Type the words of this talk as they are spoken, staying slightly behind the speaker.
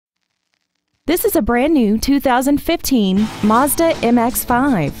This is a brand new 2015 Mazda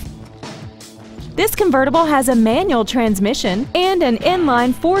MX-5. This convertible has a manual transmission and an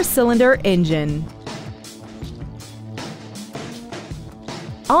inline 4-cylinder engine.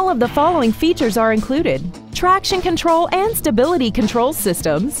 All of the following features are included: traction control and stability control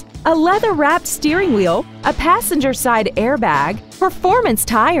systems, a leather-wrapped steering wheel, a passenger side airbag, performance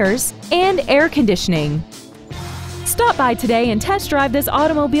tires, and air conditioning. Stop by today and test drive this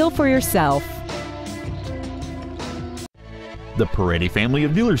automobile for yourself. The Peretti family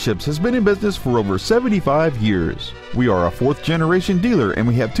of dealerships has been in business for over 75 years. We are a 4th-generation dealer and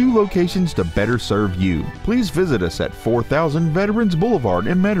we have 2 locations to better serve you. Please visit us at 4000 Veterans Boulevard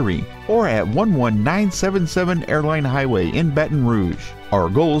in Metairie or at 11977 Airline Highway in Baton Rouge. Our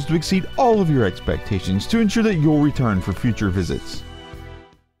goal is to exceed all of your expectations to ensure that you'll return for future visits.